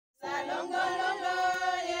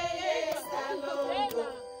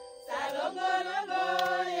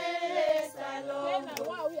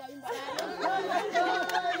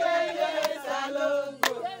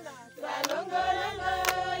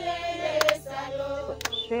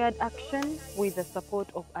Shared Action, with the support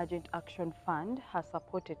of Urgent Action Fund, has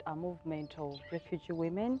supported a movement of refugee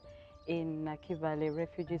women in Nakivale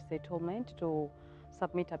Refugee Settlement to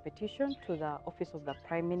submit a petition to the Office of the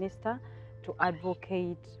Prime Minister to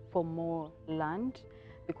advocate for more land,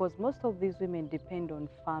 because most of these women depend on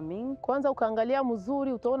farming. Kwanza ukaangalia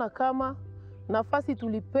mzuri utaona kama nafasi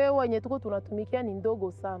tulipewa yenye tuko tunatumikia ni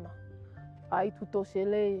ndogo sana.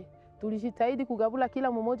 Haitutoshelee. Tulijitahidi kugabula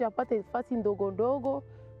kila mmoja apate nafasi ndogo ndogo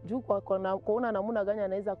juu kuona namna gani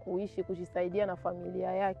anaweza kuishi kujisaidia na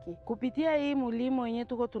familia yake. Kupitia hii mulimo yenye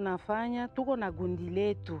tuko tunafanya, tuko na gundi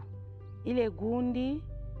letu. Ile gundi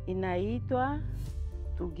inaitwa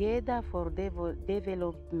Together for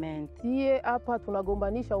Development. Tie hapa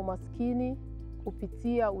tunagombanisha umaskini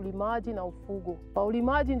kupitia ulimaji na ufugo. Kwa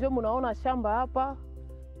ulimaji ndio mnaona shamba hapa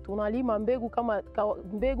tunalima mbegu kama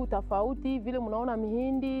mbegu tofauti, vile mnaona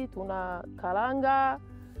mihindi, tuna karanga,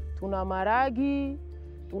 tuna maragi,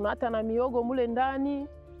 tuna hata na miogo mule ndani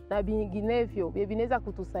na vinginevyo vinaweza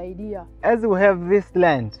kutusaidia. As we have this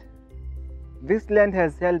land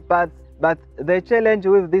has helped us, but the challenge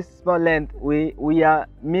with this small land, we are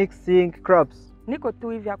mixing crops. Niko tu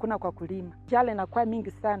hivi hakuna kwa kulima. Jale inakuwa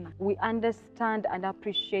mingi sana. We understand and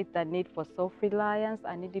appreciate the need for self-reliance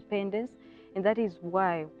and independence, and that is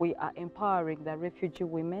why we are empowering the refugee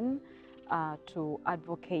women to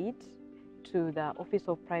advocate to the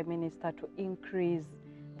Office of Prime Minister to increase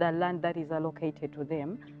the land that is allocated to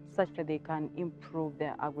them, such that they can improve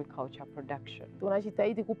their agriculture production.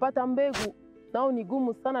 Tunajitahidi kupata mbegu, nao ni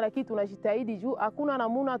gumu sana, lakini tunajitahidi juu hakuna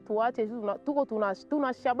namuna tuache juu tuko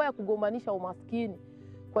tuna shabaha ya kugombanisha umaskini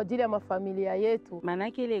kwa ajili ya mafamilia yetu.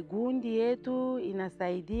 Manake ile gundi yetu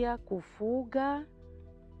inasaidia kufuga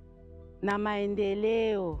na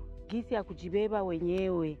maendeleo, gisi ya kujibeba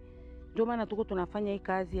wenyewe. Ndio maana tuko tunafanya hii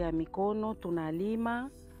kazi ya mikono, tunalima.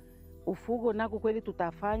 Ufugo nako kweli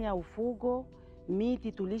tutafanya ufugo,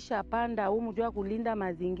 miti tulishapanda humu juu ya kulinda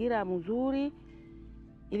mazingira mzuri.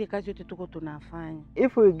 Ile kazi yote tuko tunafanya.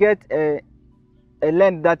 If we get a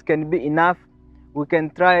land that can be enough, we can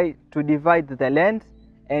try to divide the land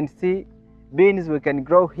and see beans we can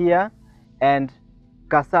grow here and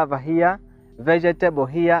cassava here, vegetable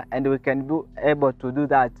here, and we can be able to do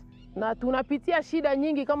that. Na tunapitia shida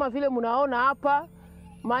nyingi kama vile mnaona hapa,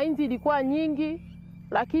 mahindi ilikuwa nyingi,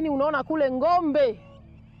 lakini unaona kule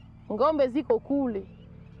ngombe ziko kule.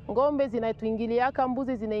 Ngombe zinatuingiliaka,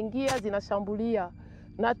 mbuzi zinaingia, zinashambulia.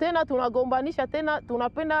 Na tena tunagombanisha tena,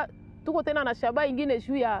 tuko tena na shabaha ingine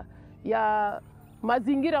juu ya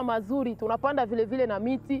mazingira mazuri. Tunapanda vile vile na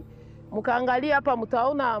miti. Mkaangalia hapa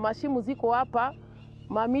mtaona mashimu ziko hapa.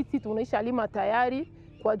 Mamiti tunaisha lima tayari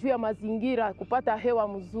kwa juu ya mazingira, kupata hewa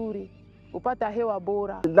mzuri, kupata hewa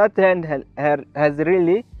bora. That land has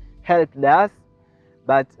really helped us,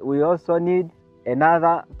 but we also need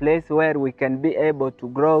another place where we can be able to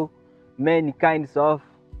grow many kinds of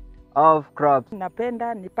crops.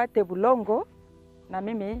 Napenda nipate bulongo na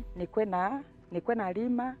mimi nikwe na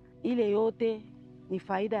lima. Ile yote ni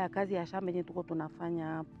faida ya kazi ya shamba yenye tuko tunafanya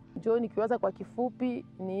hapo. Njoo nikiwaza kwa kifupi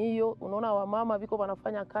ni hiyo. Unaona wamama viko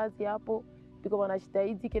wanafanya kazi hapo, viko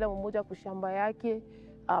wanajitahidi kila mmoja kushamba yake,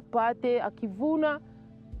 apate akivuna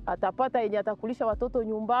atapata yenye atakulisha watoto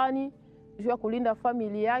nyumbani, juu ya kulinda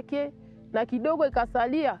familia yake, na kidogo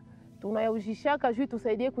ikasalia tunayaujishaka juu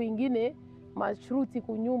tusaidie kuingine mashruti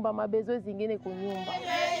kunyumba, mabezo zingine kunyumba.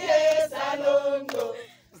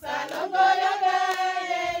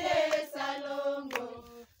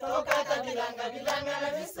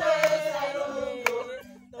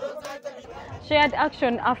 Shared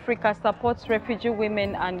Action Africa supports refugee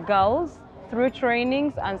women and girls through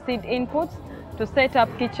trainings and seed inputs to set up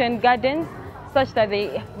kitchen gardens such that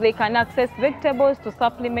they can access vegetables to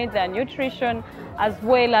supplement their nutrition as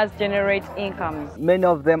well as generate incomes. Many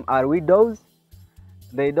of them are widows.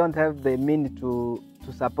 They don't have the means to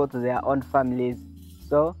support their own families.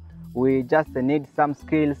 So we just need some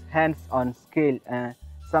skills, hands-on skill,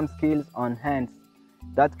 some skills on hands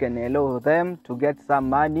that can allow them to get some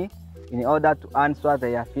money in order to answer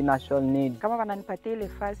their financial needs. Kama wananipatia ile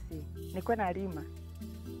fasi, niko na lima.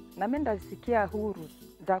 Na mimi ndasikia huru.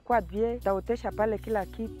 Ndakuwa bie, ndaotesha pale kila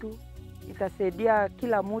kitu. Itasaidia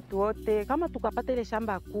kila mtu wote. Kama tukapata ile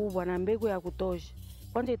shamba kubwa na mbegu ya kutosha,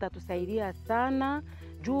 kwanza itatusaidia sana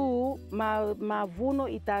juu mavuno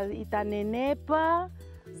itanenepa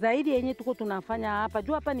zaidi yenye tuko tunafanya hapa.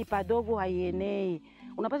 Juu hapa ni padogo, haienei.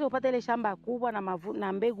 Unapaswa upate ile shamba kubwa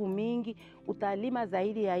na mbegu mingi, utalima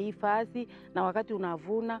zaidi ya hii fasi, na wakati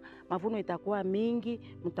unavuna, mavuno itakuwa mingi,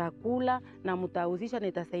 mtakula na mtauzisha na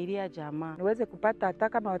itasaidia jamaa. Niweze kupata hata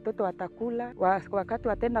kama watoto watakula, wakati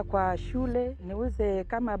watenda kwa shule, niuze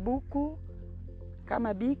kama buku,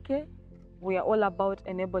 kama bike. We are all about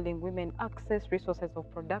enabling women access resources of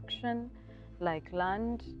production like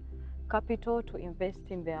land, capital to invest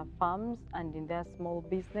in their farms and in their small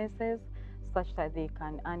businesses such that they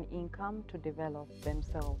can earn income to develop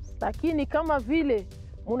themselves. Lakini kama vile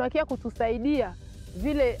munakia kutusaidia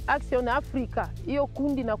vile Action Africa, hiyo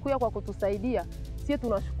kundi nakuya kwa kutusaidia, sisi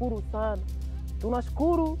tunashukuru sana.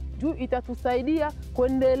 Tunashukuru juu itatusaidia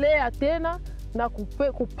kuendelea tena na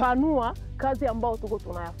kupanua kazi ambao tuko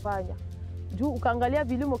tunayafanya. Juu ukaangalia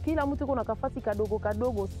vilimo, kila mtu kuna kafasi kadogo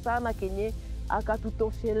kadogo sana kenye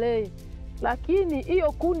akatutoshelee. Lakini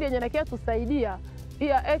hiyo kundi yenye nakia tusaidia,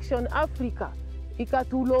 hiyo Action Africa,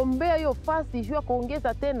 ikatulombea hiyo fasi juu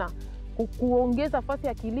kuongeza tena, kuongeza fasi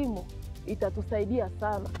ya kilimo, itatusaidia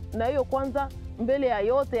sana. Na hiyo kwanza mbele ya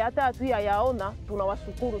yote hata hatuya yaona,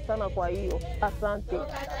 tunawashukuru sana kwa hiyo. Asante.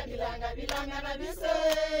 Bilanga, bilanga, bilanga,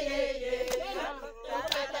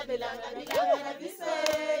 bilanga,